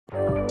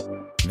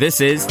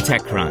This is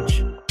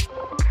TechCrunch.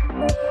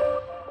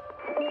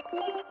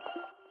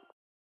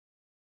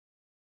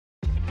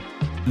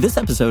 This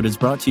episode is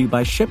brought to you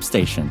by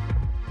ShipStation.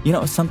 You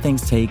know, some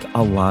things take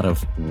a lot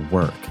of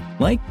work,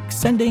 like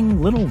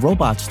sending little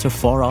robots to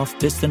far-off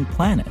distant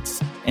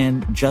planets.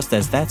 And just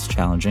as that's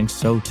challenging,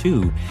 so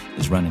too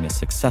is running a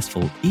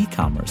successful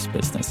e-commerce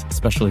business,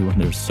 especially when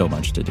there's so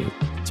much to do.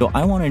 So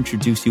I want to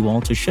introduce you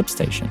all to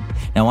ShipStation.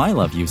 Now, I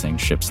love using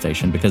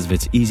ShipStation because of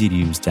its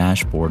easy-to-use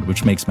dashboard,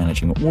 which makes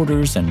managing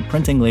orders and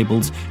printing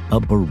labels a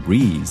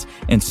breeze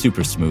and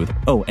super smooth.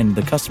 Oh, and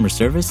the customer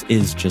service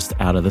is just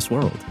out of this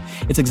world.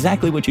 It's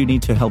exactly what you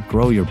need to help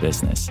grow your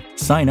business.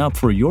 Sign up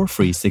for your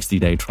free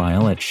 60-day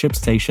trial at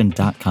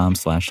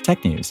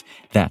shipstation.com/technews.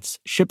 That's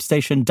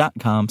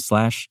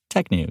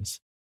shipstation.com/technews.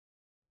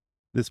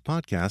 This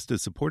podcast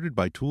is supported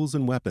by Tools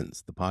and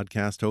Weapons, the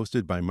podcast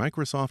hosted by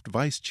Microsoft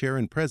Vice Chair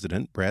and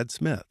President Brad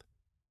Smith.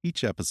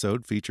 Each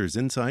episode features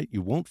insight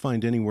you won't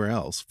find anywhere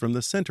else from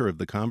the center of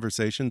the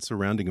conversation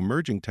surrounding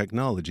emerging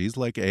technologies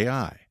like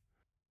AI.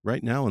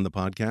 Right now in the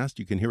podcast,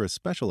 you can hear a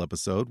special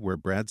episode where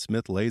Brad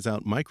Smith lays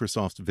out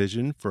Microsoft's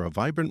vision for a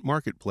vibrant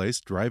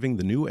marketplace driving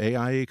the new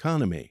AI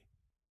economy.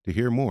 To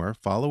hear more,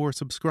 follow or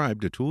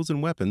subscribe to Tools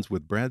and Weapons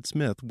with Brad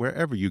Smith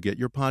wherever you get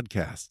your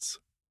podcasts.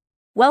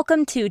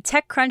 Welcome to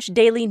TechCrunch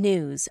Daily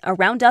News, a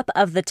roundup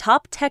of the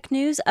top tech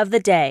news of the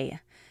day.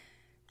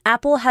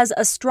 Apple has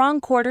a strong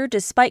quarter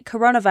despite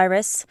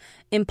coronavirus,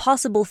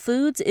 Impossible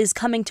Foods is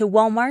coming to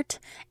Walmart,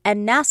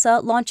 and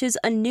NASA launches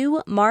a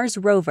new Mars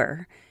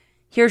rover.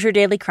 Here's your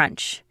Daily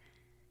Crunch.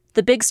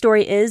 The big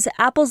story is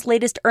Apple's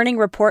latest earning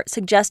report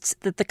suggests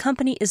that the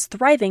company is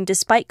thriving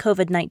despite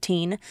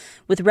COVID-19,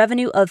 with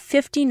revenue of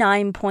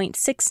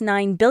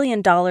 $59.69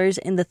 billion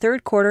in the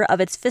third quarter of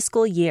its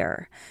fiscal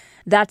year.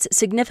 That's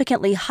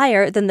significantly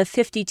higher than the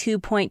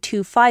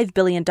 $52.25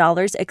 billion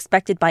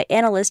expected by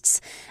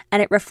analysts,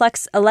 and it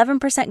reflects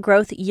 11%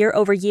 growth year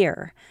over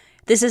year.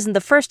 This isn't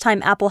the first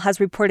time Apple has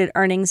reported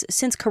earnings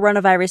since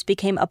coronavirus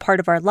became a part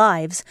of our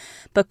lives,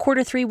 but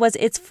quarter three was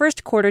its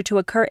first quarter to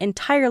occur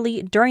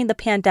entirely during the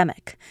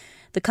pandemic.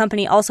 The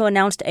company also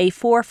announced a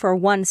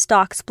 4-for-1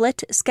 stock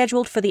split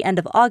scheduled for the end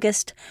of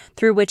August,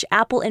 through which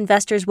Apple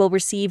investors will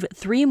receive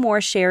 3 more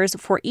shares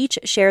for each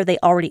share they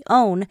already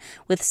own,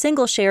 with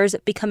single shares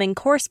becoming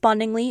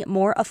correspondingly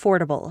more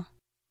affordable.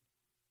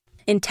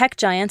 In tech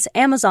giants,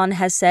 Amazon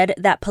has said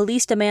that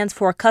police demands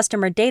for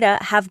customer data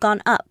have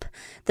gone up.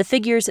 The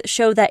figures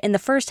show that in the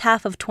first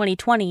half of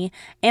 2020,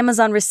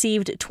 Amazon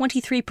received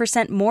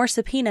 23% more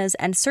subpoenas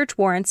and search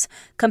warrants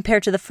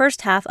compared to the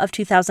first half of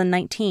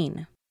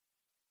 2019.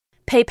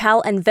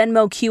 PayPal and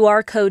Venmo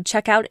QR code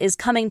checkout is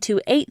coming to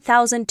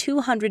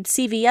 8,200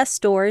 CVS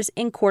stores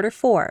in quarter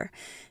four.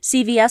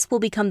 CVS will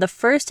become the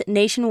first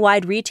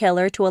nationwide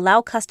retailer to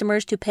allow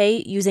customers to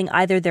pay using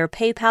either their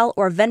PayPal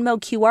or Venmo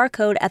QR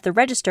code at the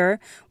register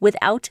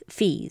without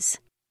fees.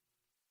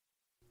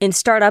 In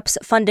startups,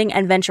 funding,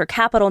 and venture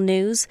capital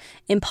news,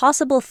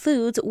 Impossible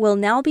Foods will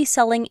now be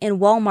selling in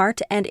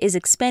Walmart and is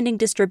expanding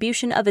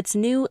distribution of its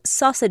new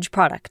sausage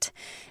product.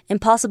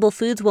 Impossible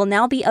Foods will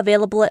now be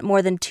available at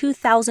more than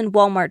 2,000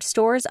 Walmart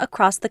stores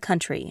across the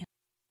country.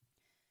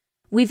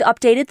 We've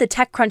updated the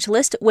TechCrunch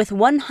list with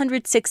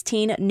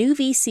 116 new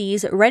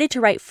VCs ready to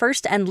write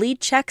first and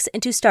lead checks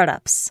into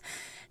startups.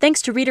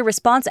 Thanks to reader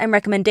response and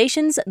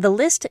recommendations, the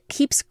list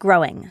keeps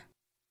growing.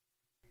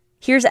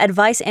 Here's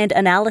advice and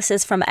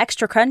analysis from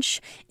ExtraCrunch.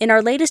 In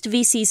our latest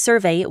VC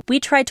survey, we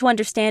tried to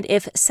understand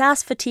if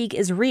SaaS fatigue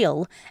is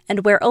real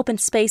and where open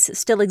space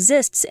still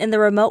exists in the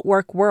remote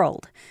work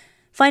world.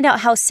 Find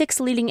out how 6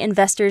 leading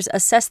investors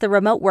assess the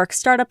remote work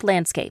startup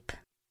landscape.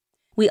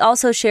 We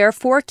also share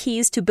 4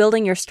 keys to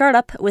building your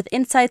startup with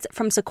insights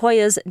from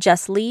Sequoia's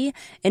Jess Lee,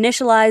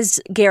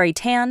 Initialized's Gary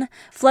Tan,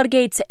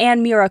 Floodgate's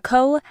Ann Mura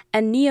Ko,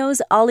 and Neo's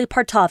Ali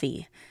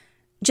Partavi.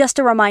 Just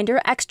a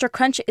reminder,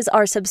 ExtraCrunch is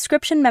our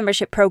subscription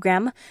membership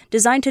program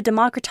designed to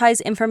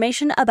democratize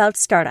information about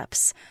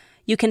startups.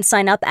 You can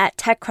sign up at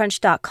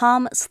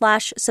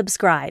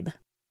techcrunch.com/subscribe.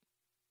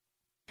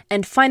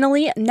 And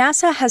finally,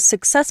 NASA has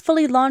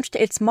successfully launched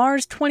its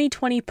Mars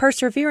 2020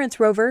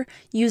 Perseverance rover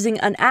using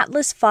an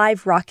Atlas V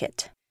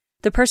rocket.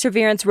 The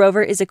Perseverance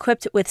rover is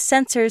equipped with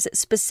sensors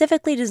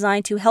specifically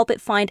designed to help it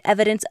find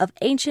evidence of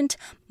ancient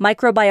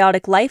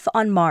microbiotic life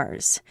on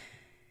Mars.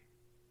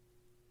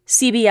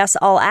 CBS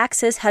All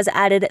Access has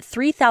added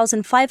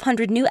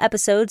 3,500 new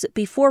episodes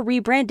before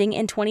rebranding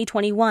in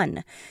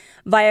 2021.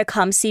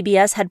 Viacom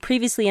CBS had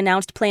previously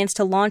announced plans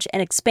to launch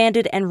an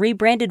expanded and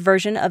rebranded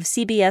version of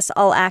CBS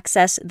All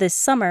Access this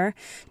summer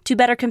to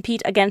better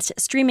compete against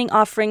streaming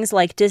offerings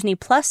like Disney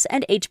Plus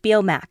and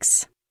HBO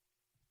Max.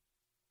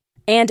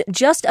 And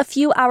just a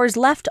few hours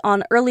left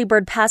on early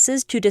bird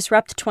passes to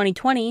Disrupt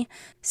 2020.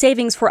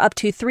 Savings for up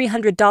to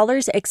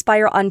 $300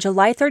 expire on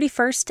July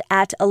 31st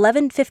at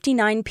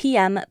 11:59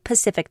 p.m.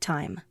 Pacific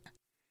Time.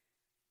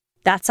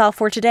 That's all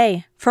for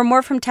today. For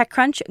more from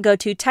TechCrunch, go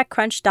to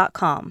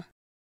TechCrunch.com.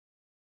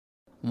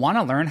 Want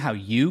to learn how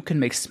you can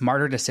make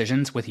smarter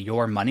decisions with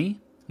your money?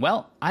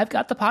 Well, I've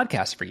got the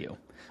podcast for you.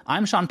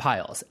 I'm Sean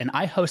Piles, and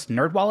I host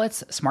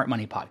NerdWallet's Smart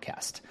Money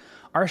Podcast.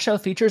 Our show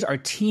features our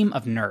team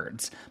of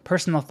nerds,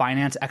 personal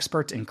finance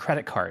experts in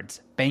credit cards,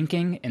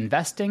 banking,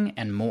 investing,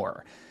 and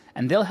more.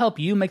 And they'll help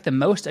you make the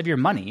most of your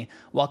money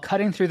while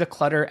cutting through the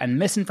clutter and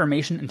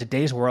misinformation in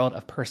today's world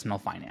of personal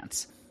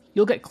finance.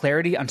 You'll get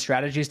clarity on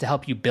strategies to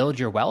help you build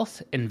your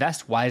wealth,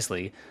 invest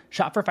wisely,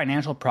 shop for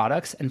financial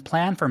products, and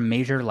plan for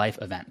major life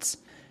events.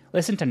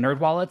 Listen to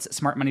NerdWallet's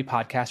Smart Money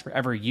Podcast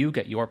wherever you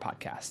get your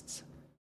podcasts.